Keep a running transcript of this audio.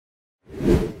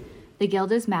The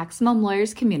Guild is Maximum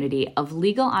Lawyers' community of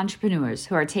legal entrepreneurs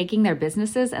who are taking their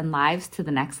businesses and lives to the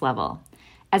next level.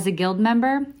 As a Guild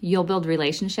member, you'll build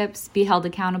relationships, be held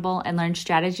accountable, and learn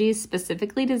strategies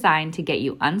specifically designed to get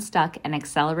you unstuck and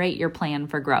accelerate your plan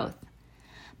for growth.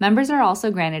 Members are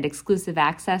also granted exclusive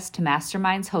access to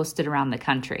masterminds hosted around the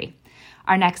country.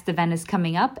 Our next event is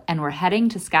coming up, and we're heading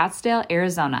to Scottsdale,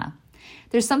 Arizona.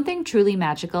 There's something truly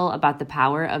magical about the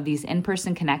power of these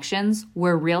in-person connections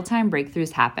where real-time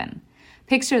breakthroughs happen.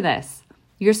 Picture this.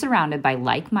 You're surrounded by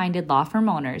like-minded law firm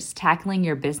owners tackling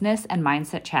your business and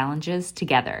mindset challenges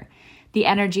together. The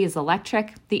energy is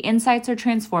electric, the insights are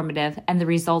transformative, and the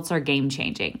results are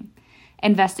game-changing.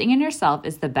 Investing in yourself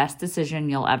is the best decision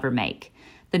you'll ever make.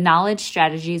 The knowledge,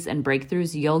 strategies, and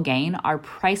breakthroughs you'll gain are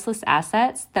priceless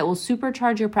assets that will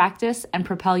supercharge your practice and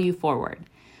propel you forward.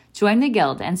 Join the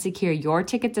Guild and secure your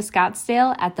ticket to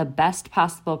Scottsdale at the best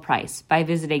possible price by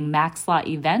visiting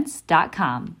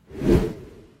maxlawevents.com.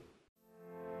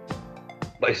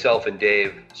 Myself and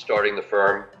Dave starting the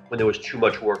firm, when there was too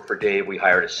much work for Dave, we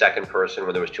hired a second person.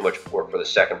 When there was too much work for the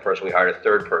second person, we hired a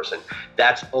third person.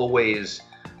 That's always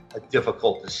a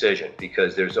difficult decision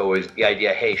because there's always the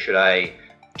idea, hey, should I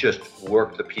just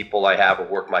work the people I have or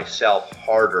work myself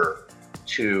harder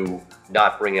to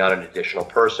not bring on an additional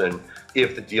person?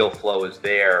 If the deal flow is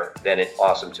there, then it's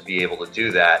awesome to be able to do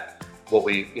that. What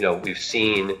we've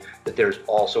seen that there's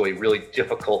also a really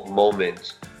difficult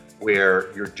moment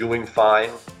where you're doing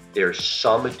fine, there's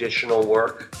some additional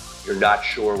work, you're not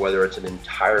sure whether it's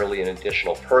entirely an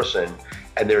additional person,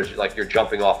 and there's like you're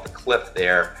jumping off the cliff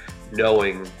there,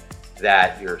 knowing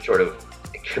that you're sort of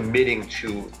committing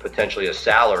to potentially a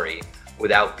salary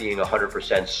without being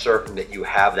 100% certain that you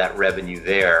have that revenue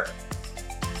there.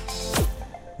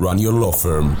 Run your law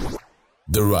firm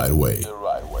the right way.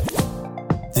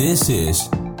 This is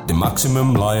the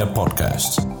Maximum Lawyer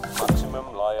Podcast.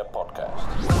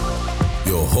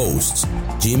 Your hosts,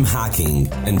 Jim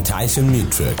Hacking and Tyson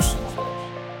Mutrux.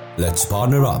 Let's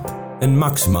partner up and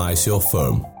maximize your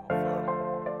firm.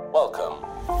 Welcome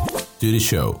to the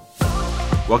show.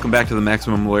 Welcome back to the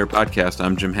Maximum Lawyer Podcast.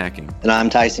 I'm Jim Hacking. And I'm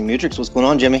Tyson Mutrux. What's going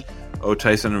on, Jimmy? Oh,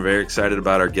 Tyson, I'm very excited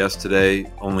about our guest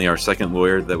today. Only our second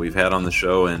lawyer that we've had on the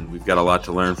show, and we've got a lot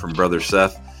to learn from brother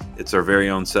Seth. It's our very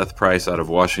own Seth Price out of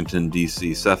Washington,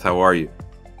 D.C. Seth, how are you?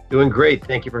 Doing great.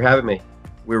 Thank you for having me.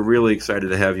 We're really excited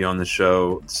to have you on the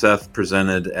show. Seth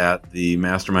presented at the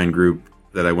mastermind group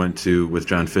that I went to with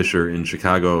John Fisher in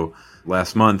Chicago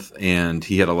last month, and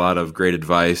he had a lot of great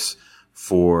advice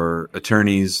for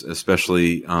attorneys,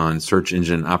 especially on search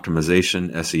engine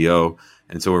optimization, SEO.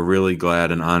 And so we're really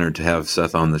glad and honored to have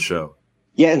Seth on the show.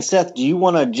 Yeah, and Seth, do you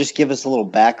want to just give us a little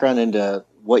background into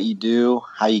what you do,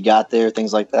 how you got there,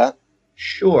 things like that?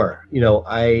 Sure.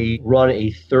 I run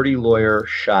a 30-lawyer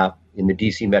shop in the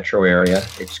DC metro area.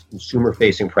 It's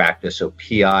consumer-facing practice, so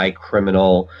PI,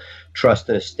 criminal, trust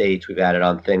and estates. We've added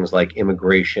on things like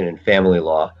immigration and family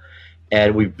law.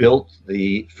 And we've built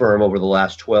the firm over the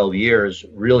last 12 years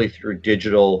really through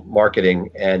digital marketing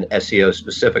and SEO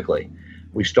specifically.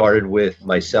 We started with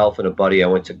myself and a buddy. I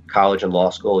went to college and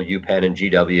law school, UPenn and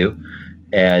GW,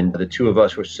 and the two of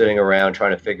us were sitting around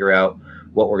trying to figure out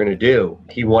what we're going to do.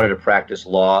 He wanted to practice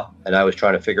law, and I was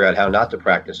trying to figure out how not to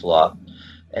practice law.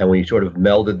 And we sort of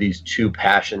melded these two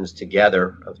passions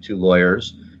together of two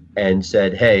lawyers and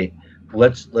said, hey,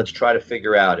 let's try to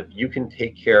figure out if you can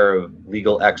take care of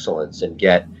legal excellence and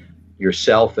get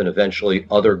yourself and eventually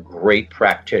other great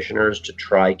practitioners to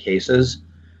try cases.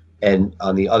 And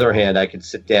on the other hand, I could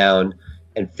sit down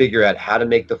and figure out how to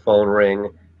make the phone ring,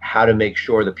 how to make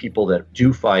sure the people that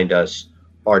do find us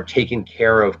are taken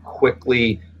care of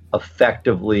quickly,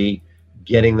 effectively,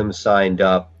 getting them signed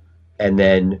up, and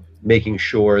then making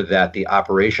sure that the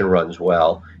operation runs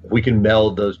well. If we can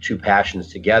meld those two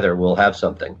passions together, we'll have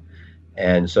something.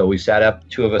 And so we sat up,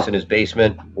 two of us in his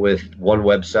basement with one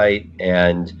website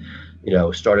and,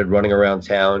 started running around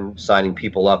town, signing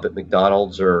people up at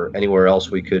McDonald's or anywhere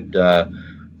else we could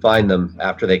find them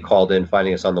after they called in,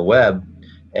 finding us on the web.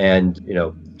 And,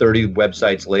 30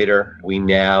 websites later, we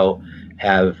now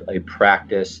have a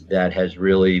practice that has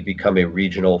really become a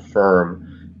regional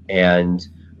firm. And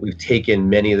we've taken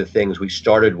many of the things we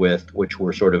started with, which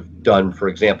were sort of done, for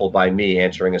example, by me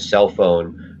answering a cell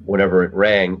phone whenever it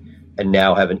rang, and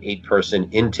now have an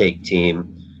 8-person intake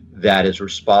team that is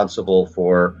responsible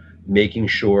for making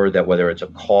sure that whether it's a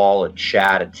call, a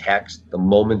chat, a text, the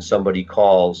moment somebody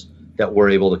calls, that we're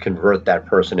able to convert that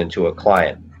person into a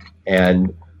client.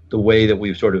 And the way that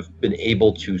we've sort of been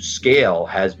able to scale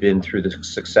has been through the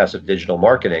success of digital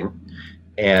marketing.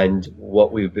 And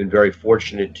what we've been very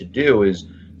fortunate to do is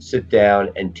sit down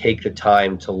and take the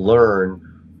time to learn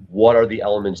what are the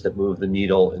elements that move the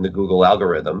needle in the Google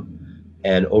algorithm,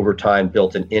 and over time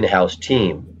built an in-house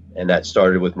team. And that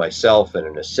started with myself and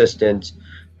an assistant,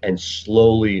 and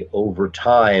slowly over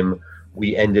time,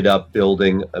 we ended up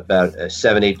building about a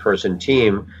 7-8 person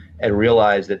team and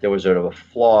realized that there was sort of a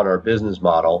flaw in our business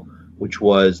model, which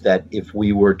was that if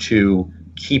we were to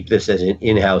keep this as an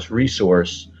in-house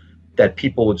resource, that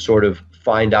people would sort of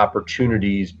find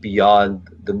opportunities beyond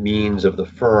the means of the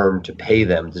firm to pay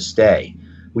them to stay.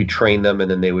 We train them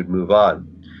and then they would move on.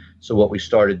 So what we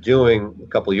started doing a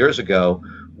couple of years ago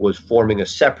was forming a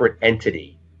separate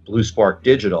entity, Blue Spark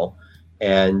Digital,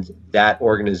 and that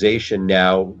organization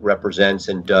now represents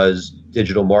and does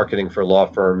digital marketing for law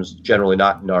firms, generally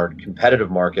not in our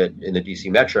competitive market in the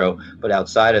DC Metro, but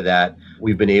outside of that.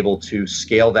 We've been able to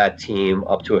scale that team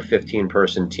up to a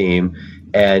 15-person team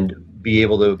and be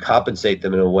able to compensate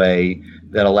them in a way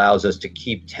that allows us to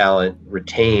keep talent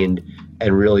retained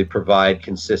and really provide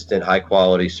consistent,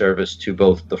 high-quality service to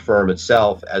both the firm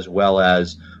itself as well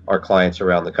as our clients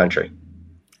around the country.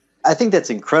 I think that's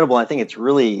incredible. I think it's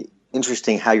really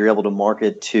interesting how you're able to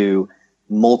market to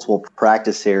multiple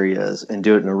practice areas and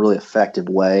do it in a really effective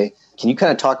way. Can you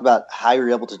kind of talk about how you're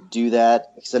able to do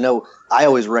that? Because I know I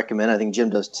always recommend, I think Jim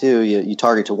does too, you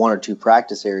target to 1 or 2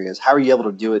 practice areas. How are you able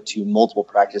to do it to multiple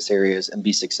practice areas and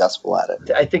be successful at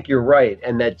it? I think you're right.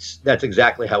 And that's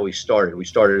exactly how we started. We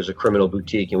started as a criminal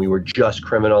boutique and we were just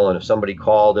criminal. And if somebody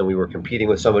called and we were competing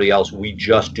with somebody else, we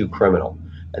just do criminal.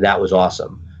 And that was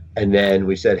awesome. And then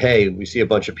we said, hey, we see a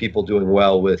bunch of people doing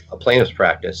well with a plaintiff's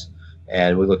practice.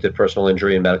 And we looked at personal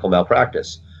injury and medical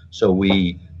malpractice. So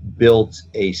we built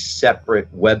a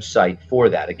separate website for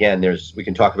that. Again, we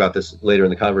can talk about this later in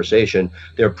the conversation.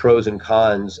 There are pros and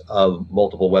cons of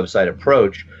multiple website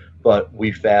approach, but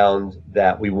we found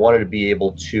that we wanted to be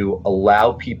able to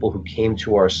allow people who came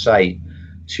to our site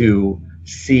to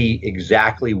see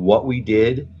exactly what we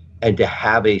did and to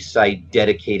have a site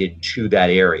dedicated to that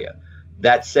area.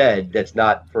 That said, that's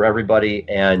not for everybody.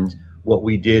 And what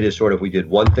we did is we did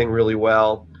one thing really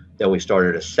well, then we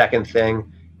started a second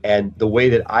thing. And the way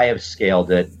that I have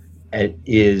scaled it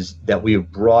is that we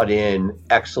have brought in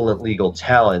excellent legal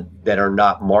talent that are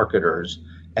not marketers,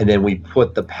 and then we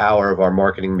put the power of our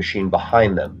marketing machine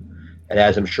behind them. And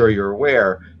as I'm sure you're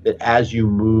aware, that as you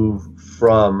move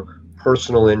from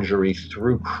personal injury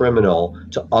through criminal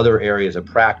to other areas of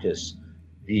practice,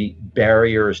 the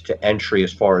barriers to entry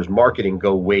as far as marketing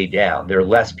go way down. There are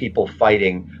less people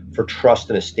fighting for trust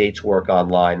and estates work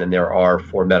online than there are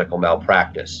for medical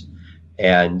malpractice.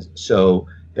 And so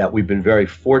that we've been very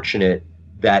fortunate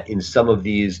that in some of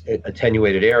these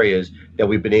attenuated areas that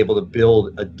we've been able to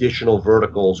build additional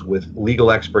verticals with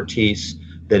legal expertise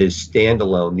that is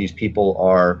standalone. These people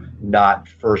are not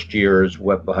first years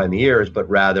wet behind the ears, but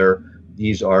rather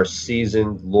these are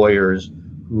seasoned lawyers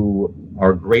who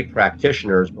are great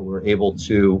practitioners, but we're able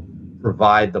to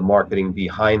provide the marketing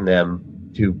behind them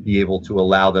to be able to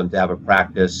allow them to have a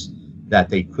practice that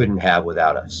they couldn't have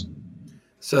without us.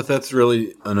 Seth, that's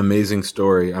really an amazing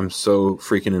story. I'm so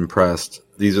freaking impressed.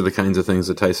 These are the kinds of things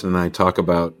that Tyson and I talk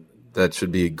about that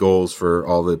should be goals for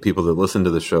all the people that listen to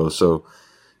the show. So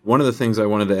one of the things I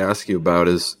wanted to ask you about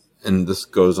is, and this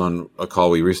goes on a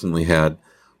call we recently had,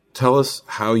 tell us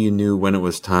how you knew when it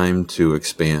was time to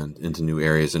expand into new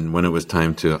areas and when it was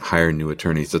time to hire new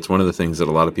attorneys. That's one of the things that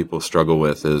a lot of people struggle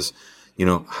with is,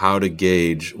 how to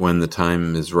gauge when the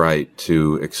time is right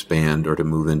to expand or to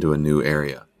move into a new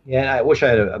area. Yeah, I wish I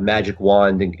had a magic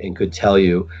wand and could tell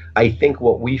you. I think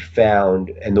what we found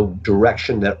and the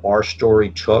direction that our story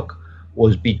took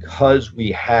was because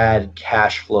we had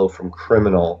cash flow from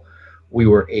criminal, we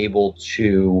were able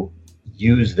to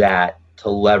use that to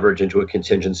leverage into a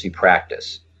contingency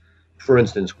practice. For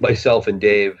instance, myself and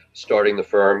Dave starting the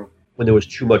firm, when there was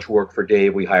too much work for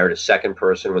Dave, we hired a second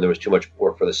person. When there was too much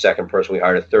work for the second person, we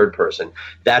hired a third person.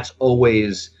 That's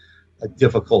always a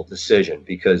difficult decision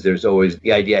because there's always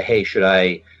the idea, hey, should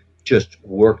I just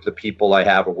work the people I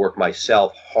have or work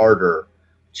myself harder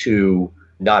to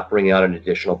not bring on an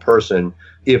additional person?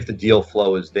 If the deal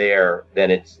flow is there, then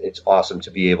it's awesome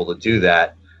to be able to do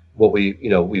that. What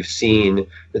we've seen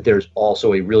that there's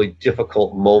also a really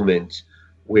difficult moment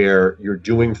where you're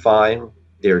doing fine.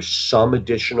 There's some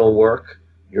additional work.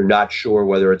 You're not sure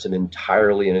whether it's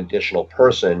entirely an additional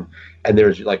person. And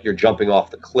there's you're jumping off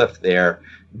the cliff there,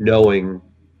 knowing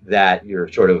that you're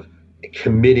sort of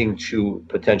committing to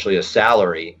potentially a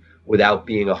salary without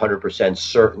being 100%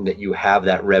 certain that you have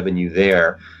that revenue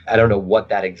there. I don't know what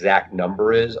that exact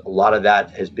number is. A lot of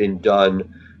that has been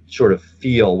done sort of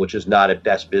feel, which is not a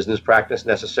best business practice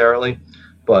necessarily.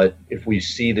 But if we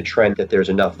see the trend that there's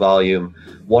enough volume,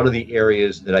 one of the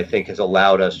areas that I think has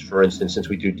allowed us, for instance, since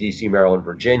we do DC, Maryland,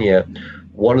 Virginia,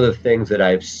 one of the things that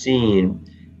I've seen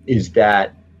is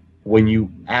that when you,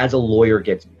 as a lawyer,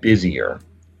 gets busier,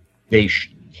 they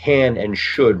can and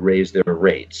should raise their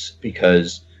rates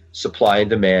because supply and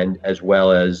demand, as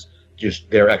well as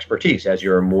just their expertise. As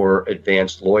you're a more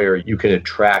advanced lawyer, you can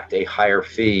attract a higher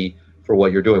fee for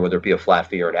what you're doing, whether it be a flat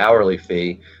fee or an hourly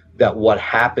fee. That what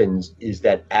happens is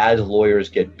that as lawyers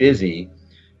get busy,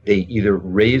 they either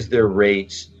raise their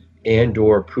rates and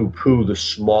or poo-poo the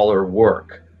smaller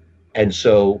work. And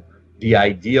so the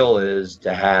ideal is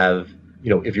to have,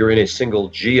 if you're in a single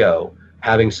geo,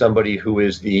 having somebody who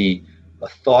is a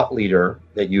thought leader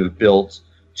that you've built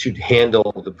to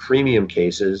handle the premium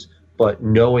cases, but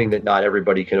knowing that not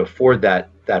everybody can afford that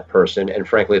person. And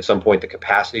frankly, at some point, the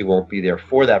capacity won't be there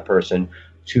for that person,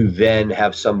 to then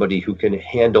have somebody who can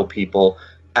handle people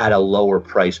at a lower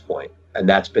price point. And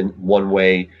that's been one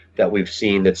way that we've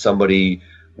seen that somebody,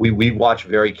 we watch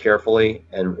very carefully,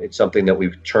 and it's something that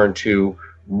we've turned to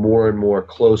more and more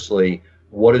closely.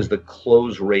 What is the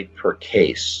close rate per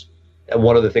case? And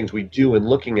one of the things we do in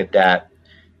looking at that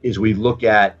is we look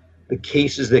at the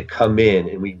cases that come in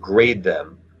and we grade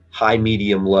them high,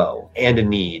 medium, low, and a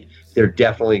need. They're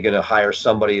definitely going to hire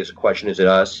somebody. As a question, is it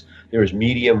us? There's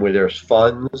medium where there's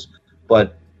funds,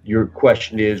 but your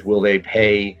question is, will they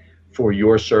pay for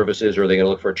your services, or are they going to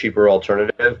look for a cheaper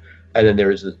alternative? And then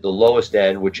there's the lowest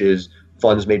end, which is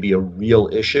funds may be a real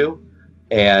issue,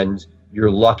 and you're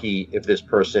lucky if this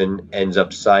person ends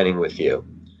up signing with you.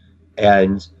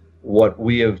 And what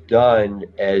we have done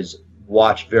is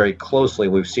watched very closely,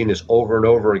 we've seen this over and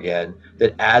over again,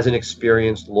 that as an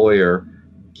experienced lawyer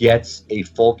gets a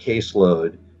full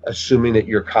caseload, assuming that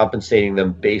you're compensating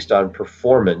them based on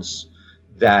performance,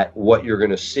 that what you're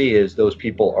going to see is those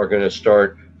people are going to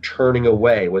start turning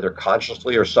away, whether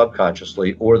consciously or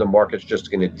subconsciously, or the market's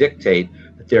just going to dictate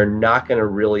that they're not going to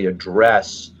really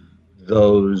address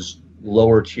those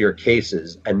lower tier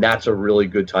cases. And that's a really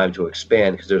good time to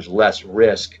expand, because there's less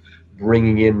risk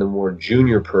bringing in the more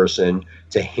junior person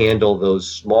to handle those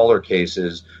smaller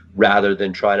cases, rather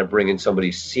than trying to bring in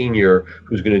somebody senior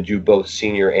who's going to do both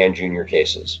senior and junior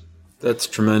cases. That's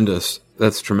tremendous.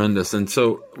 That's tremendous. And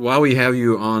so while we have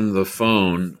you on the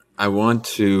phone, I want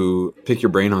to pick your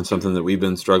brain on something that we've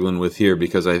been struggling with here,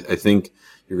 because I think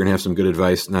you're going to have some good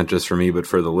advice, not just for me, but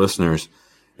for the listeners.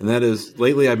 And that is,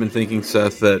 lately I've been thinking,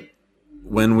 Seth, that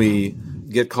when we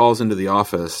get calls into the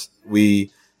office,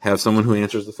 we have someone who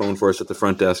answers the phone for us at the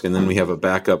front desk, and then we have a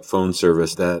backup phone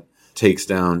service that takes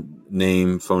down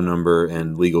name, phone number,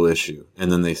 and legal issue,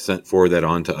 and then they forward that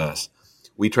on to us.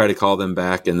 We try to call them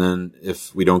back, and then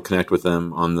if we don't connect with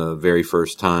them on the very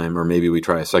first time, or maybe we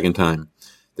try a second time,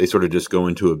 they sort of just go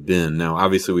into a bin. Now,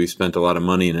 obviously, we've spent a lot of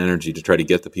money and energy to try to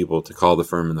get the people to call the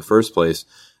firm in the first place,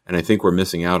 and I think we're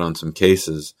missing out on some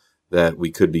cases that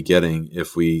we could be getting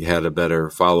if we had a better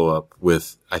follow-up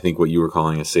with, I think, what you were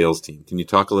calling a sales team. Can you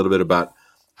talk a little bit about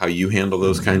how you handle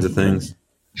those kinds of things?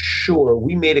 Sure.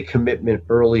 We made a commitment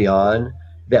early on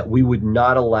that we would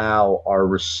not allow our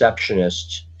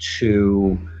receptionists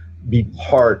to be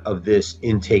part of this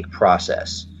intake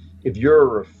process. If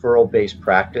you're a referral-based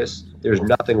practice, there's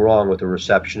nothing wrong with a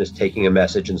receptionist taking a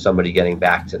message and somebody getting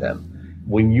back to them.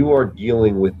 When you are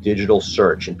dealing with digital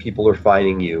search and people are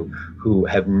finding you who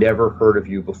have never heard of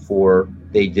you before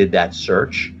they did that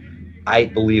search, I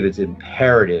believe it's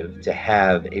imperative to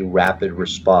have a rapid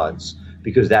response,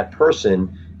 because that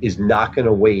person is not going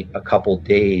to wait a couple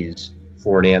days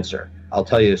for an answer. I'll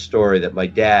tell you a story that my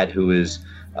dad, who is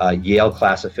Yale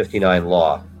class of 59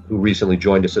 law, who recently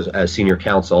joined us as senior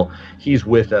counsel, he's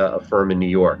with a firm in New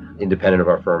York, independent of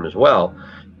our firm as well.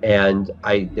 And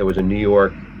there was a New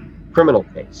York criminal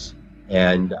case,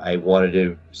 and I wanted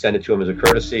to send it to him as a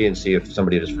courtesy and see if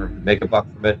somebody at his firm could make a buck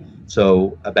from it.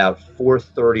 So about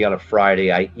 4:30 on a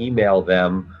Friday, I emailed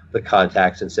them the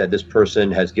contacts and said, this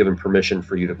person has given permission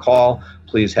for you to call.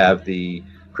 Please have the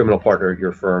criminal partner at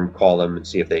your firm call them and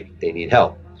see if they need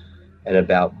help. And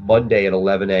about Monday at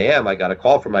 11 a.m., I got a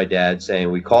call from my dad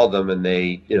saying we called them and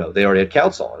they already had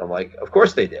counsel. And I'm like, of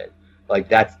course they did.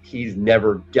 Like, he's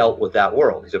never dealt with that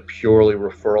world. He's a purely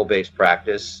referral-based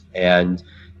practice, and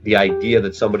the idea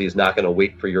that somebody is not going to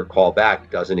wait for your call back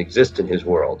doesn't exist in his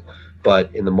world.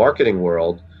 But in the marketing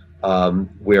world,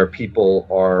 where people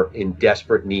are in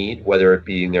desperate need, whether it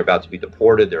be they're about to be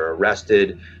deported, they're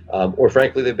arrested, or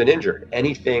frankly, they've been injured,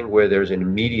 anything where there's an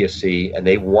immediacy and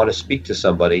they want to speak to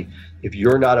somebody, if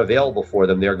you're not available for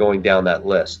them, they're going down that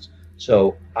list.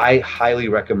 So I highly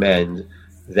recommend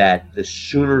that the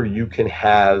sooner you can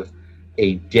have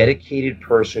a dedicated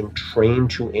person trained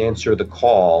to answer the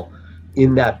call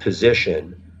in that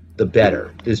position, the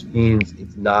better. This means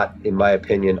it's not, in my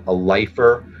opinion, a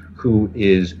lifer who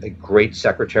is a great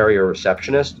secretary or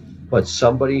receptionist, but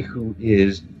somebody who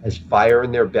has fire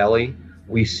in their belly.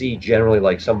 We see generally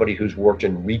like somebody who's worked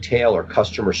in retail or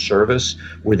customer service,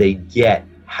 where they get,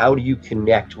 how do you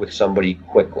connect with somebody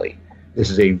quickly? This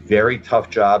is a very tough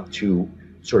job to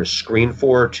sort of screen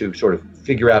for, to sort of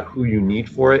figure out who you need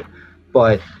for it.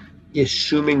 But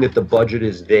assuming that the budget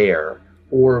is there,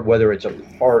 or whether it's a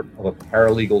part of a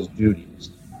paralegal's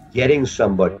duties, getting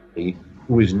somebody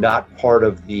who is not part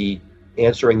of the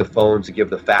answering the phone to give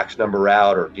the fax number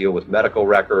out or deal with medical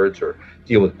records or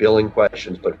deal with billing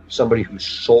questions, but somebody whose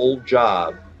sole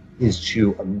job is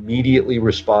to immediately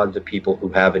respond to people who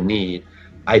have a need.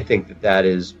 I think that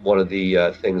is one of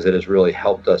the things that has really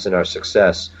helped us in our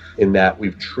success, in that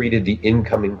we've treated the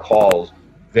incoming calls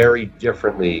very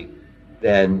differently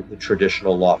than the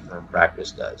traditional law firm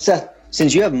practice does. Seth,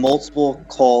 since you have multiple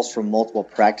calls from multiple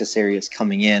practice areas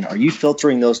coming in, are you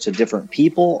filtering those to different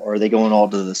people, or are they going all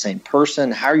to the same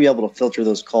person? How are you able to filter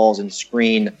those calls and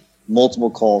screen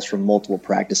multiple calls from multiple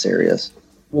practice areas?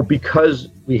 Well, because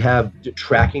we have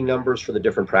tracking numbers for the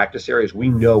different practice areas, we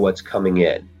know what's coming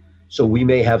in. So we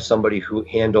may have somebody who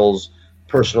handles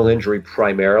personal injury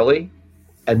primarily,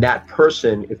 and that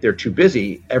person, if they're too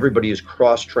busy, everybody is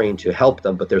cross-trained to help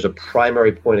them, but there's a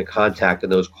primary point of contact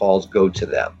and those calls go to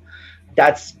them.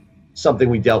 That's something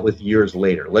we dealt with years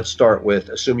later. Let's start with,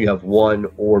 assume you have one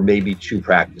or maybe two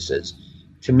practices.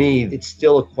 To me, it's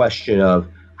still a question of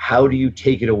how do you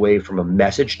take it away from a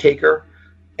message taker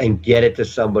and get it to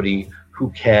somebody who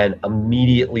can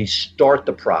immediately start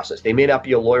the process. They may not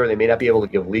be a lawyer, they may not be able to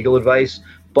give legal advice,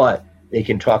 but they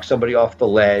can talk somebody off the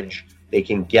ledge. They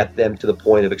can get them to the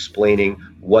point of explaining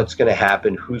what's going to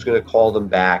happen, who's going to call them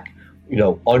back,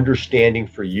 understanding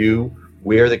for you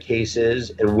where the case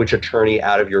is and which attorney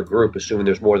out of your group, assuming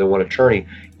there's more than one attorney,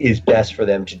 is best for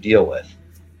them to deal with.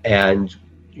 And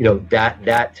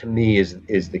that to me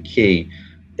is the key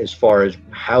as far as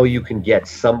how you can get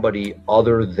somebody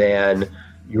other than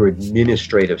your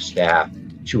administrative staff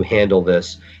to handle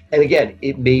this. And again,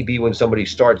 it may be when somebody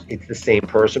starts, it's the same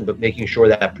person, but making sure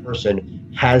that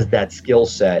person has that skill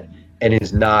set and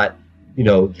is not,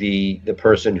 the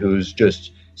person who's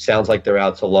just sounds like they're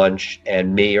out to lunch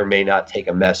and may or may not take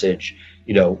a message.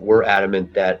 We're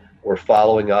adamant that we're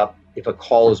following up. If a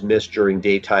call is missed during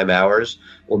daytime hours,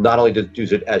 well, not only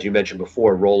does it, as you mentioned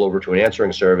before, roll over to an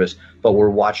answering service, but we're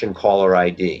watching caller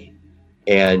ID.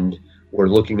 And we're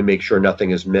looking to make sure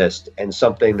nothing is missed. And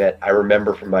something that I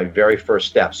remember from my very first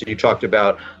steps. So you talked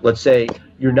about, let's say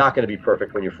you're not going to be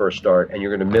perfect when you first start and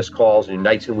you're going to miss calls and your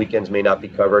nights and weekends may not be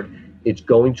covered. It's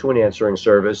going to an answering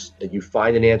service, that you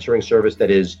find an answering service that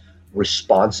is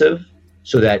responsive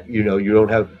so that, you don't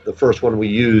have the first one we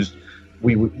used.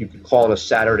 You could call on a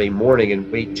Saturday morning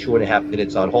and wait 2.5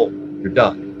 minutes on hold. You're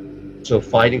done. So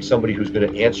finding somebody who's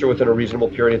going to answer within a reasonable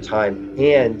period of time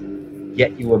and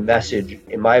get you a message,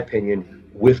 in my opinion,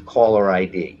 with caller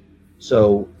ID,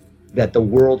 so that the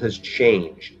world has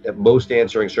changed, that most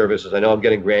answering services, I know I'm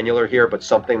getting granular here, but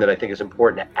something that I think is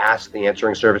important to ask the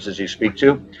answering services you speak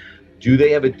to, do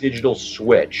they have a digital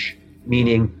switch?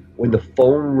 Meaning when the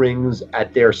phone rings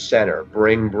at their center,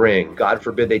 bring, God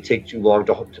forbid they take too long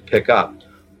to pick up,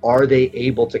 are they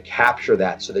able to capture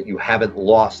that so that you haven't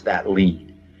lost that lead?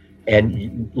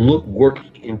 And work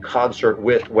in concert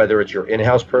with, whether it's your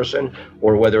in-house person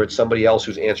or whether it's somebody else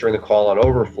who's answering the call on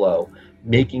overflow,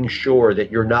 making sure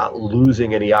that you're not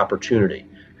losing any opportunity.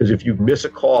 Because if you miss a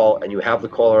call and you have the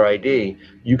caller ID,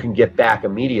 you can get back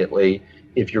immediately.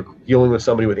 If you're dealing with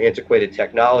somebody with antiquated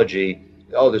technology,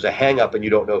 there's a hang up and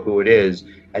you don't know who it is.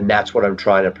 And that's what I'm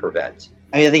trying to prevent.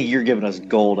 I think you're giving us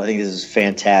gold. I think this is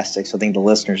fantastic. So I think the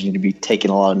listeners need to be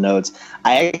taking a lot of notes.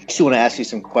 I actually want to ask you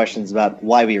some questions about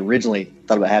why we originally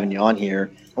thought about having you on here.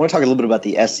 I want to talk a little bit about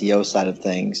the SEO side of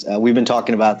things. We've been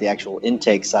talking about the actual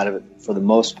intake side of it for the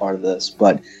most part of this,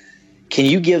 but can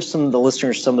you give some of the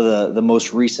listeners some of the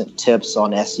most recent tips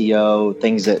on SEO,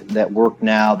 things that work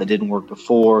now that didn't work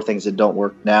before, things that don't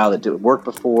work now that didn't work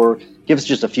before? Give us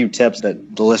just a few tips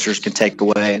that the listeners can take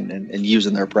away and use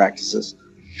in their practices.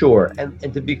 Sure.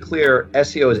 And to be clear,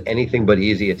 SEO is anything but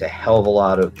easy. It's a hell of a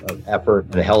lot of effort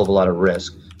and a hell of a lot of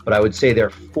risk. But I would say there are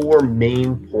 4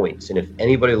 main points. And if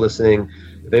anybody listening,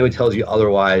 if anyone tells you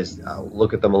otherwise,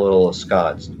 look at them a little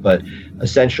askance. But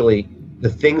essentially, the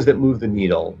things that move the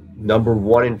needle, number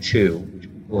 1 and 2, which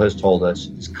Google has told us,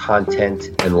 is content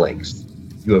and links.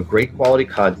 You have great quality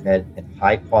content and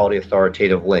high quality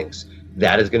authoritative links.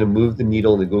 that is going to move the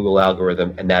needle in the Google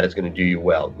algorithm, and that is going to do you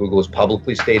well. Google has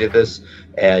publicly stated this,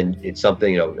 and it's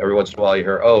something, every once in a while you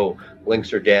hear, oh,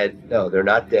 links are dead. No, they're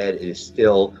not dead. It is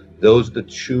still, those are the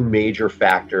two major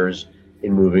factors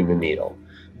in moving the needle.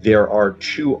 There are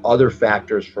two other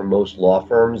factors for most law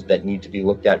firms that need to be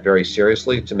looked at very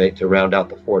seriously to round out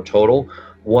the four total.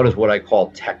 One is what I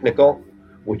call technical,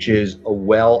 which is a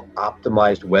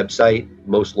well-optimized website.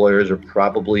 Most lawyers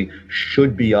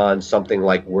should be on something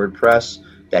like WordPress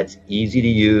that's easy to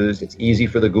use. It's easy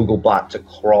for the Google bot to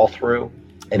crawl through,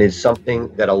 and is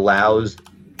something that allows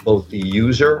both the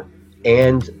user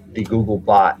and the Google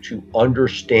bot to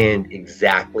understand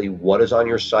exactly what is on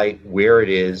your site, where it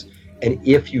is, and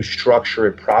if you structure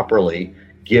it properly,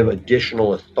 give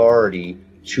additional authority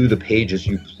to the pages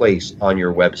you place on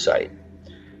your website.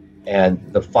 And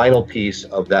the final piece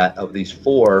of these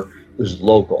four is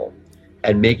local,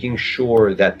 and making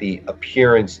sure that the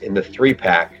appearance in the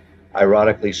 3-pack,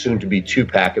 ironically soon to be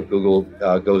 2-pack if Google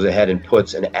goes ahead and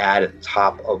puts an ad at the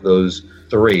top of those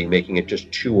 3, making it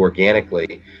just 2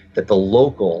 organically, that the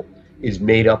local is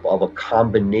made up of a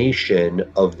combination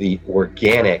of the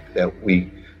organic that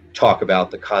we talk about,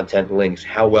 the content links,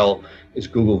 how well is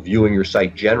Google viewing your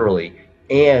site generally,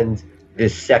 and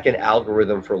this second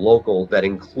algorithm for local that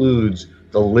includes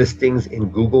the listings in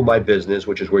Google My Business,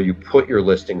 which is where you put your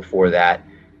listing for that,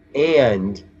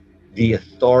 and the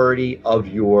authority of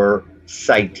your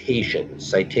citations.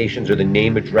 Citations are the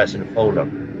name, address, and phone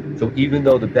number. So even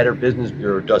though the Better Business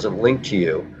Bureau doesn't link to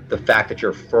you, the fact that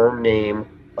your firm name,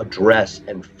 address,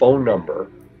 and phone number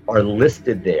are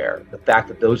listed there, the fact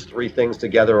that those 3 things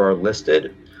together are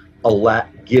listed,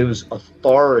 gives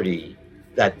authority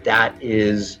that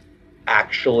is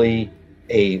actually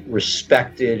a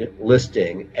respected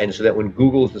listing. And so that when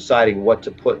Google is deciding what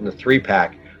to put in the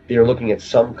 3-pack, they're looking at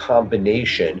some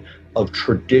combination of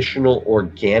traditional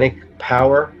organic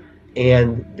power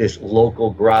and this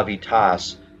local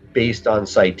gravitas based on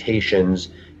citations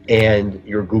and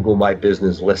your Google My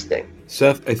Business listing.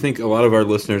 Seth, I think a lot of our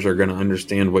listeners are going to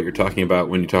understand what you're talking about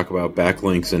when you talk about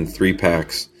backlinks and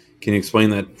 3-packs. Can you explain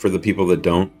that for the people that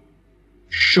don't?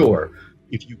 Sure.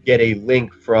 If you get a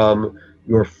link from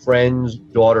your friend's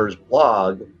daughter's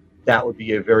blog, that would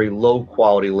be a very low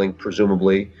quality link,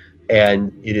 presumably,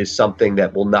 and it is something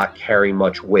that will not carry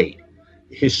much weight.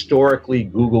 Historically,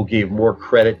 Google gave more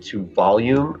credit to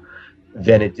volume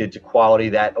than it did to quality.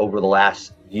 That over the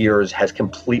last years has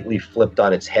completely flipped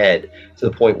on its head to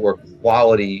the point where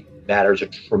quality matters a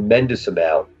tremendous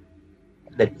amount.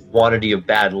 That quantity of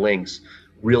bad links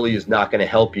really is not going to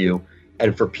help you.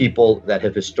 And for people that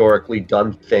have historically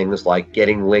done things like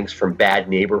getting links from bad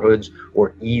neighborhoods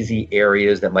or easy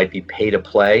areas that might be pay to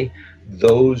play,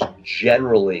 those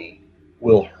generally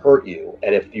will hurt you.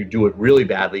 And if you do it really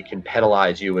badly, can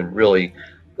penalize you and really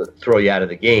throw you out of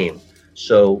the game.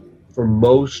 So for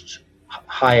most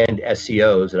high-end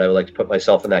SEOs, and I would like to put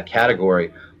myself in that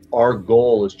category, our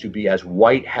goal is to be as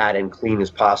white hat and clean as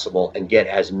possible and get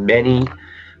as many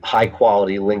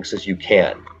high-quality links as you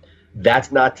can.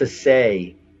 That's not to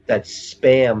say that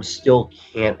spam still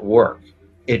can't work.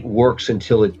 It works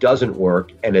until it doesn't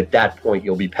work, and at that point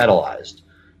you'll be penalized.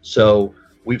 So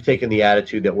we've taken the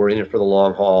attitude that we're in it for the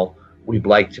long haul. We'd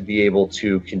like to be able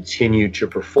to continue to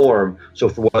perform. So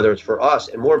for whether it's for us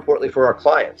and more importantly for our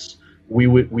clients, we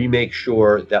make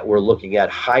sure that we're looking at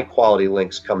high quality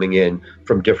links coming in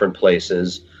from different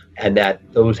places and that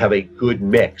those have a good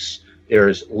mix.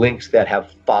 There's links that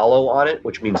have follow on it,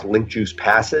 which means link juice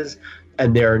passes,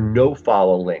 and there are no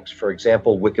follow links. For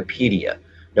example, Wikipedia.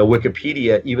 Now,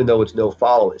 Wikipedia, even though it's no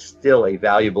follow, is still a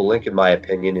valuable link, in my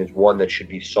opinion, is one that should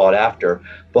be sought after.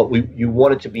 But you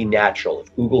want it to be natural.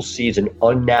 If Google sees an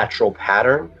unnatural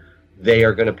pattern, they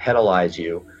are going to penalize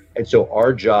you. And so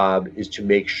our job is to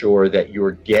make sure that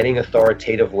you're getting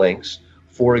authoritative links.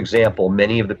 For example,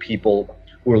 many of the people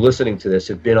who are listening to this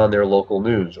have been on their local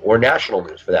news or national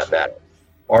news for that matter.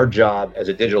 Our job as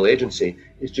a digital agency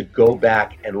is to go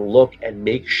back and look and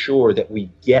make sure that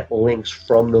we get links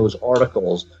from those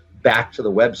articles back to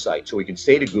the website so we can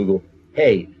say to Google,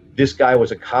 hey, this guy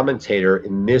was a commentator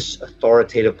in this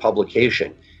authoritative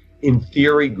publication. In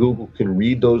theory, Google can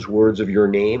read those words of your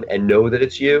name and know that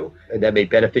it's you, and that may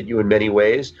benefit you in many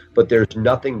ways, but there's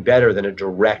nothing better than a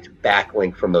direct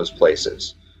backlink from those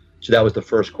places. So that was the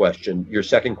first question. Your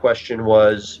second question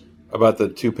was? About the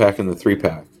 2-pack and the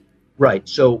 3-pack. Right.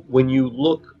 So when you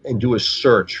look and do a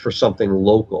search for something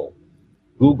local,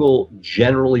 Google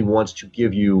generally wants to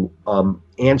give you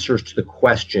answers to the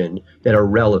question that are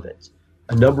relevant.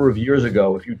 A number of years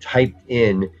ago, if you typed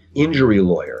in injury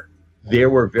lawyer,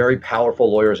 there were very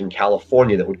powerful lawyers in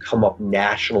California that would come up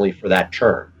nationally for that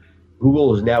term.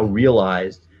 Google has now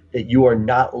realized that you are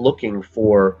not looking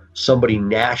for somebody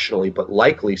nationally, but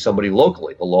likely somebody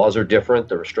locally. The laws are different,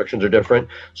 the restrictions are different,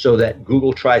 so that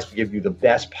Google tries to give you the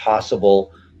best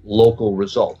possible local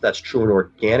result. That's true in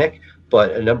organic,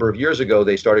 but a number of years ago,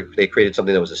 they created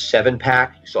something that was a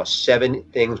 7-pack. You saw 7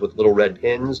 things with little red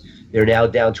pins. They're now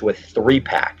down to a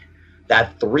 3-pack.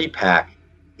 That 3-pack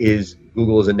is,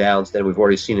 Google has announced, and we've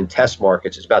already seen in test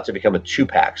markets, it's about to become a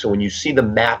 2-pack. So when you see the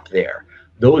map there,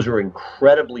 those are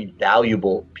incredibly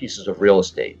valuable pieces of real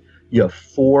estate. You have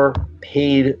 4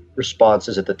 paid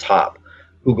responses at the top,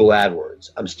 Google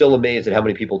AdWords. I'm still amazed at how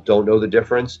many people don't know the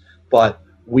difference, but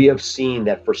we have seen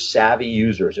that for savvy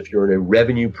users, if you're in a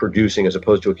revenue producing as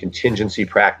opposed to a contingency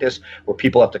practice where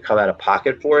people have to come out of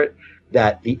pocket for it,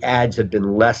 that the ads have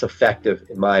been less effective,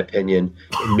 in my opinion,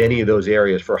 in many of those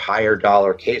areas for higher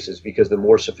dollar cases because the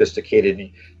more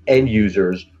sophisticated end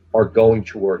users are going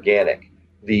to organic.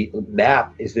 The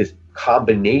map is this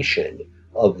combination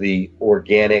of the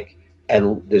organic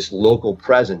and this local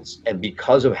presence. And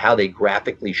because of how they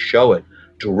graphically show it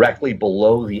directly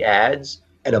below the ads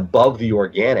and above the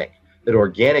organic, that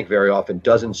organic very often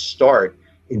doesn't start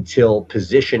until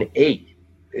position 8,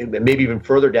 maybe even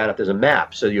further down if there's a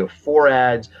map. So you have 4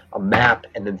 ads, a map,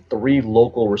 and then 3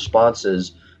 local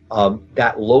responses.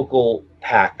 That local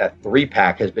pack, that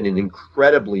 3-pack, has been an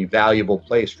incredibly valuable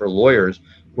place for lawyers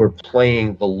who are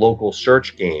playing the local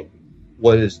search game.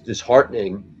 What is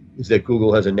disheartening is that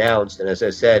Google has announced, and as I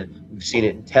said, we've seen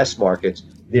it in test markets,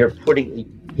 they're putting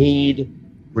a paid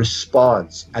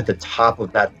response at the top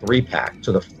of that 3-pack.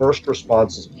 So the first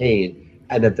response is paid,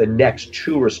 and that the next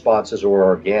 2 responses are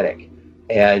organic.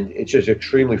 And it's just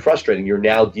extremely frustrating. You're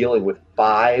now dealing with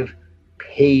 5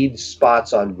 paid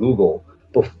spots on Google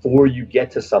before you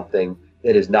get to something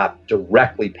that is not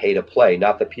directly pay to play.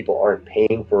 Not that people aren't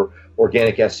paying for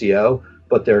organic SEO,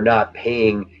 but they're not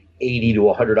paying $80 to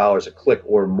 $100 a click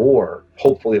or more.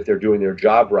 Hopefully, if they're doing their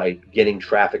job right, getting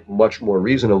traffic much more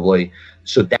reasonably.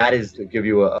 So that is, to give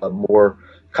you a more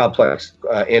complex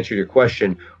answer to your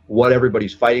question, what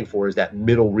everybody's fighting for is that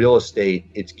middle real estate.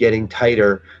 It's getting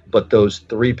tighter, but those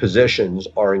 3 positions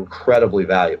are incredibly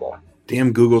valuable.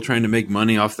 Damn Google trying to make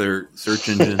money off their search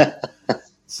engine.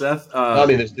 Seth? I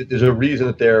mean, there's a reason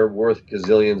that they're worth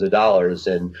gazillions of dollars,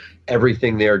 and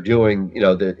everything they're doing,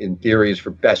 that in theory is for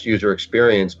best user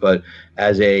experience. But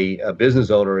as a business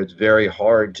owner, it's very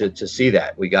hard to see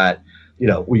that. We got,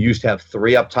 we used to have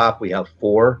 3 up top. We have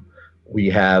 4. We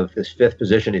have this 5th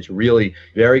position. It's really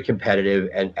very competitive.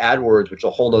 And AdWords, which is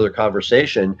a whole other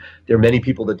conversation, there are many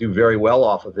people that do very well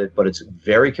off of it, but it's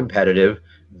very competitive,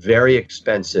 very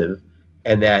expensive.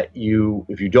 And that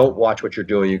if you don't watch what you're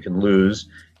doing, you can lose.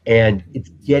 And it's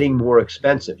getting more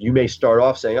expensive. You may start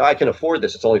off saying, I can afford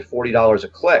this. It's only $40 a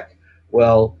click.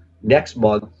 Well, next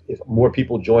month, if more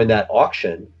people join that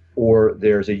auction, or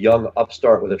there's a young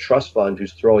upstart with a trust fund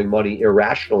who's throwing money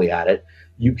irrationally at it,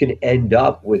 you can end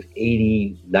up with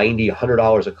 $80, $90,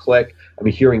 $100 a click. I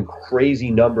mean, hearing crazy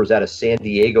numbers out of San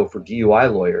Diego for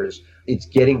DUI lawyers, it's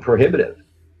getting prohibitive.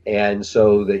 And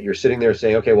so that you're sitting there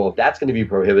saying, okay, well, if that's going to be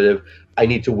prohibitive, I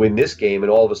need to win this game.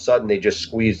 And all of a sudden, they just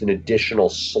squeezed an additional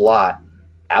slot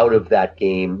out of that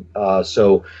game.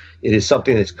 So it is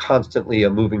something that's constantly a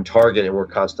moving target, and we're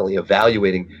constantly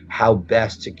evaluating how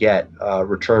best to get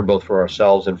return both for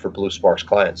ourselves and for Blue Sparks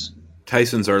clients.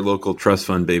 Tyson's our local trust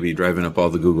fund baby, driving up all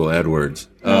the Google AdWords.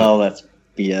 That's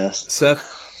BS.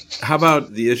 Seth, how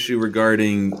about the issue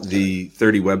regarding the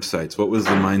 30 websites? What was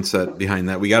the mindset behind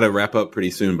that? We got to wrap up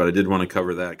pretty soon, but I did want to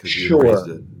cover that because you raised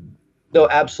it. No,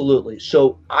 absolutely.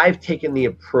 So I've taken the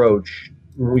approach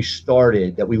when we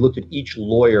started that we looked at each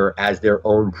lawyer as their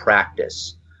own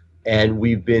practice. And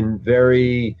we've been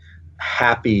very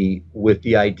happy with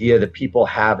the idea that people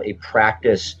have a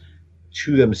practice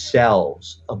to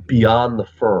themselves beyond the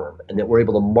firm, and that we're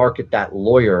able to market that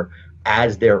lawyer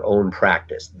as their own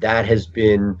practice. That has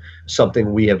been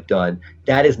something we have done.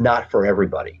 That is not for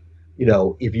everybody.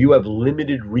 If you have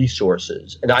limited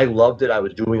resources, and I loved it, I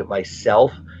was doing it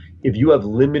myself. If you have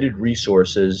limited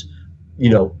resources,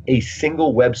 a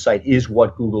single website is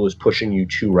what Google is pushing you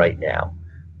to right now.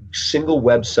 Single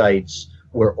websites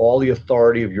where all the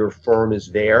authority of your firm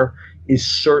is there is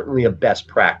certainly a best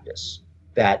practice.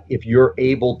 That if you're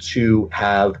able to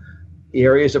have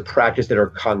areas of practice that are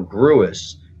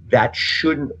congruous, that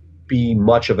shouldn't be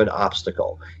much of an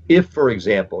obstacle. If, for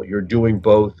example, you're doing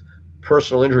both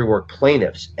personal injury work,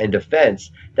 plaintiffs, and defense,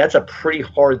 that's a pretty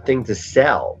hard thing to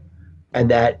sell.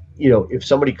 And that, if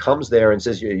somebody comes there and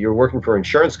says you're working for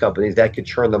insurance companies, that could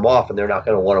turn them off and they're not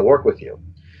going to want to work with you.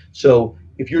 So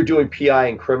if you're doing PI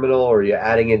and criminal, or you're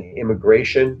adding in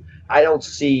immigration, I don't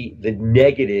see the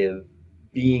negative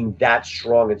being that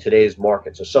strong in today's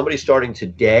market. So somebody starting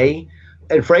today,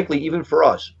 and frankly, even for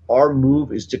us, our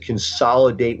move is to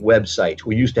consolidate websites.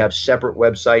 We used to have separate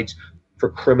websites for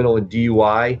criminal and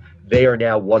DUI. They are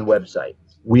now one website.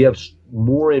 We have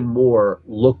more and more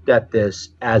looked at this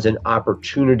as an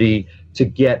opportunity to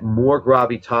get more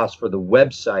gravitas for the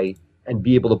website and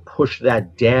be able to push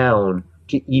that down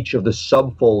to each of the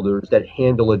subfolders that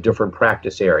handle a different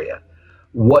practice area.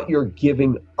 What you're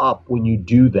giving up when you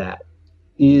do that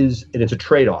is, and it's a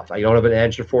trade-off. I don't have an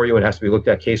answer for you. It has to be looked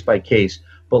at case by case.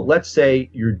 But let's say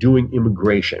you're doing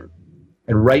immigration,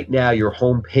 and right now your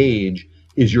home page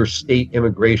is your state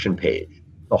immigration page.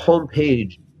 The home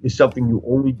page is something you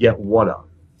only get one of.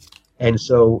 And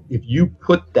so if you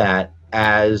put that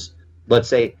as, let's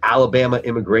say, Alabama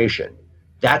immigration,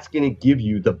 that's going to give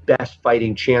you the best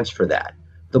fighting chance for that.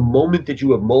 The moment that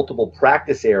you have multiple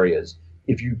practice areas,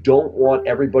 if you don't want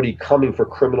everybody coming for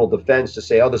criminal defense to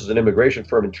say, oh, this is an immigration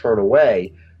firm and turn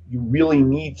away, you really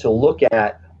need to look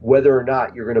at whether or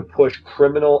not you're going to push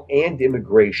criminal and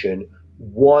immigration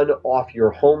one off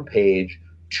your home page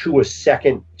to a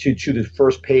second, to the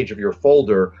first page of your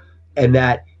folder, and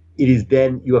that it is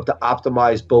then you have to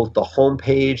optimize both the home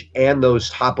page and those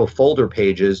top of folder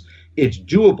pages. It's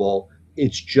doable.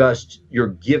 It's just you're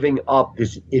giving up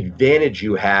this advantage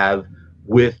you have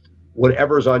with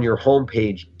whatever's on your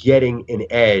homepage getting an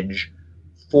edge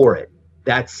for it.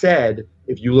 That said,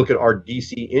 if you look at our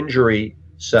DC injury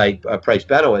site, Price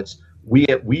Benowitz,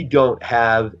 we don't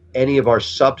have any of our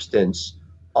substance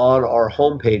on our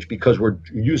homepage because we're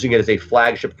using it as a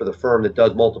flagship for the firm that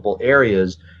does multiple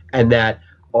areas, and that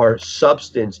our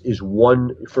substance is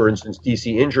one, for instance,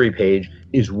 DC injury page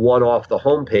is one off the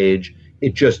homepage.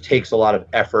 It just takes a lot of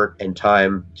effort and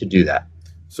time to do that.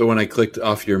 So when I clicked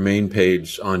off your main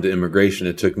page onto immigration,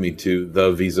 it took me to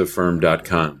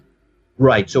thevisafirm.com.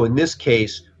 Right. So in this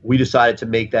case, we decided to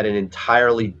make that an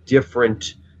entirely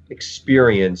different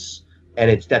experience.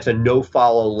 And that's a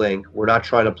no-follow link. We're not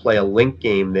trying to play a link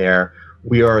game there.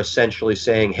 We are essentially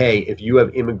saying, hey, if you have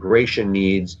immigration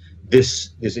needs,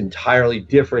 this is entirely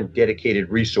different dedicated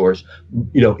resource.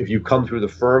 If you come through the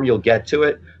firm, you'll get to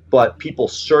it. But people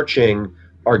searching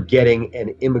are getting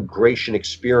an immigration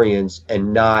experience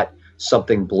and not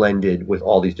something blended with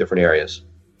all these different areas.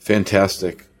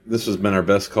 Fantastic. This has been our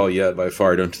best call yet by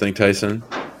far, don't you think, Tyson?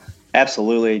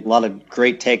 Absolutely. A lot of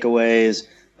great takeaways,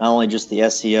 not only just the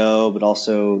SEO, but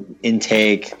also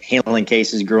intake, handling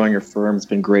cases, growing your firm. It's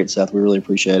been great, Seth. We really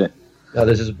appreciate it. No,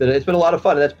 it's been a lot of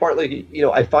fun. And that's partly,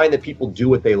 I find that people do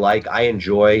what they like. I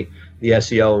enjoy the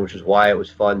SEO, which is why it was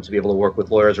fun to be able to work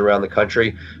with lawyers around the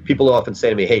country. People often say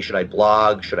to me, hey, should I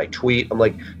blog? Should I tweet? I'm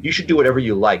like, you should do whatever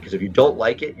you like, because if you don't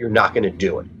like it, you're not going to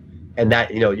do it. And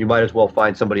that, you might as well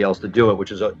find somebody else to do it,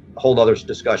 which is a whole other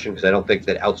discussion, because I don't think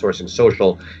that outsourcing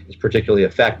social is particularly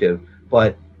effective.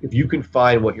 But if you can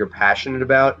find what you're passionate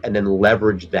about and then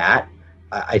leverage that,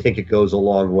 I think it goes a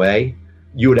long way.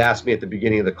 You would ask me at the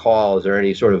beginning of the call, is there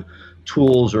any sort of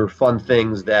tools or fun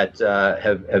things that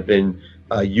have been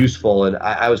useful? And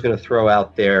I was going to throw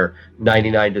out there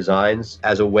 99 Designs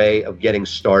as a way of getting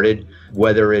started,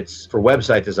 whether it's for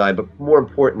website design, but more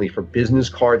importantly for business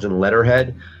cards and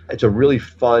letterhead. It's a really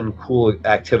fun, cool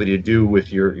activity to do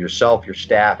with yourself, your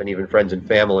staff, and even friends and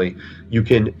family. You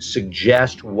can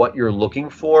suggest what you're looking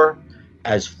for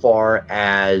as far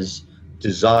as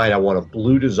design. I want a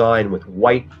blue design with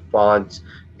white font,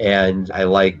 and I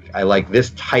like this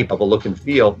type of a look and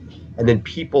feel. And then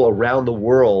people around the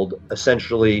world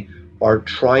essentially are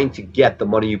trying to get the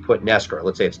money you put in escrow.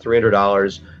 Let's say it's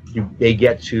 $300. They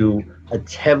get to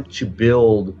attempt to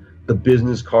build the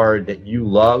business card that you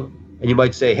love. And you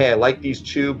might say, hey, I like these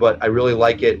two, but I really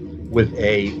like it with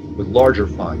larger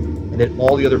font. And then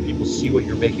all the other people see what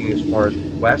you're making as far as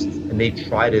requests, and they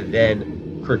try to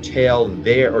then curtail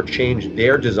or change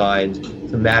their designs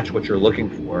to match what you're looking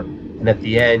for. And at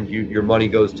the end, your money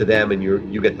goes to them, and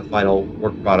you get the final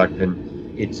work product.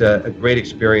 And it's a great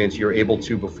experience. You're able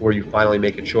to, before you finally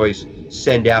make a choice,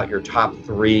 send out your top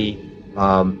 3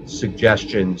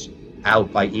 suggestions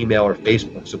out by email or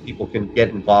Facebook, so people can get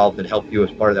involved and help you as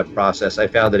part of that process. I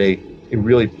found it a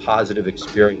really positive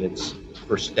experience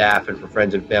for staff and for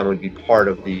friends and family to be part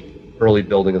of the early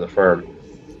building of the firm.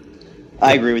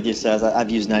 I agree with you, Seth. I've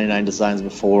used 99 Designs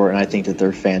before, and I think that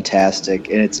they're fantastic.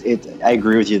 And I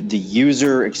agree with you. The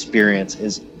user experience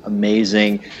is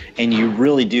amazing, and you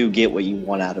really do get what you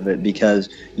want out of it, because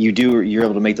you're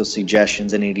able to make those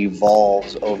suggestions, and it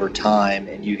evolves over time,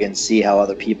 and you can see how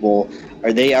other people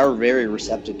they are very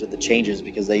receptive to the changes,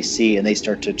 because they see and they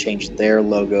start to change their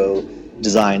logo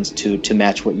designs to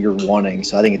match what you're wanting.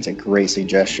 So I think it's a great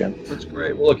suggestion. That's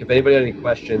great. Well, look, if anybody has any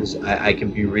questions, I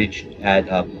can be reached at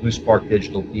Blue Spark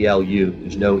Digital, BLU.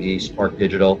 There's no E, Spark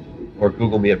Digital, or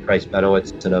Google me at Price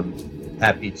Benowitz, and I'm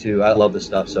happy to. I love this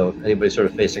stuff. So if anybody's sort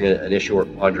of facing an issue or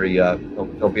quandary,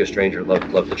 don't be a stranger.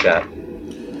 Love to chat.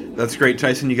 That's great.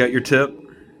 Tyson, you got your tip?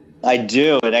 I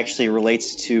do. It actually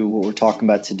relates to what we're talking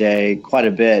about today quite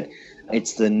a bit.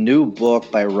 It's the new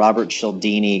book by Robert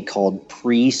Cialdini called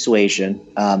Persuasion.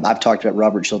 I've talked about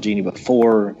Robert Cialdini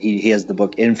before. He has the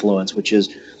book Influence, which is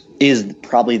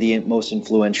probably the most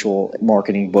influential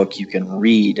marketing book you can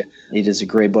read. It is a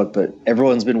great book, but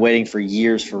everyone's been waiting for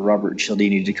years for Robert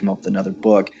Cialdini to come up with another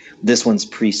book. This one's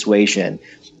Persuasion.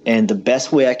 And the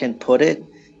best way I can put it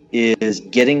is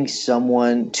getting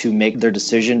someone to make their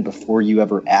decision before you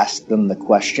ever ask them the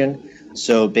question.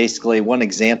 So basically, one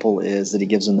example is that he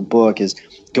gives in the book is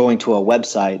going to a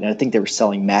website, and I think they were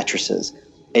selling mattresses,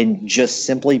 and just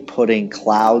simply putting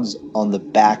clouds on the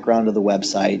background of the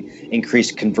website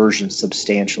increased conversion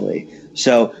substantially.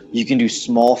 So you can do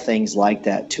small things like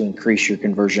that to increase your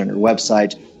conversion on your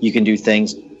website. You can do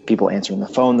things, people answering the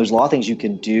phone. There's a lot of things you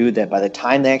can do that by the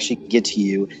time they actually get to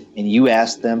you and you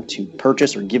ask them to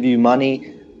purchase or give you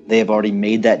money, they have already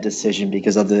made that decision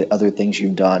because of the other things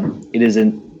you've done. It is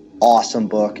an awesome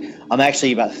book. I'm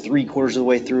actually about 3/4 of the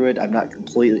way through it. I've not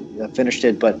completely finished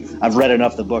it, but I've read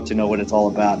enough of the book to know what it's all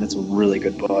about, and it's a really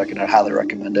good book, and I highly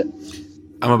recommend it.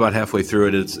 I'm about halfway through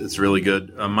it. It's really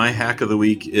good. My hack of the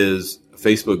week is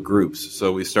Facebook groups.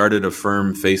 So we started a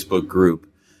firm Facebook group,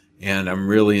 and I'm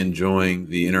really enjoying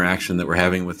the interaction that we're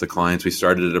having with the clients. We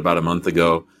started it about a month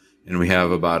ago, and we have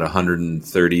about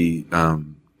 130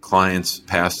 clients,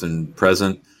 past and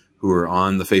present, who are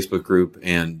on the Facebook group,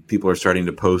 and people are starting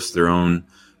to post their own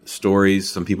stories.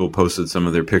 Some people posted some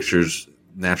of their pictures,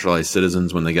 naturalized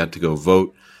citizens, when they got to go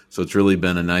vote. So it's really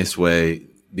been a nice way,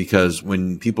 because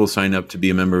when people sign up to be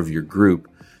a member of your group,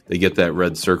 they get that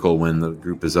red circle when the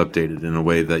group is updated in a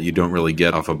way that you don't really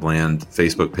get off a bland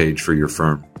Facebook page for your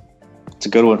firm. It's a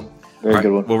good one. Very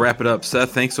good one. We'll wrap it up. Seth,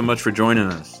 thanks so much for joining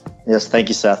us. Yes, thank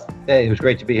you, Seth. Hey, it was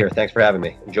great to be here. Thanks for having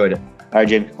me. Enjoyed it. All right,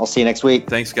 Jim. I'll see you next week.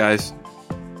 Thanks, guys.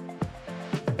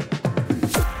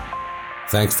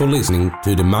 Thanks for listening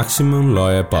to the Maximum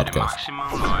Lawyer Podcast.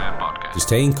 To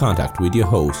stay in contact with your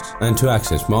host and to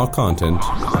access more content,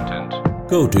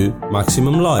 go to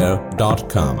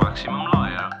MaximumLawyer.com.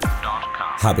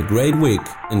 Have a great week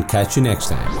and catch you next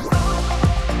time.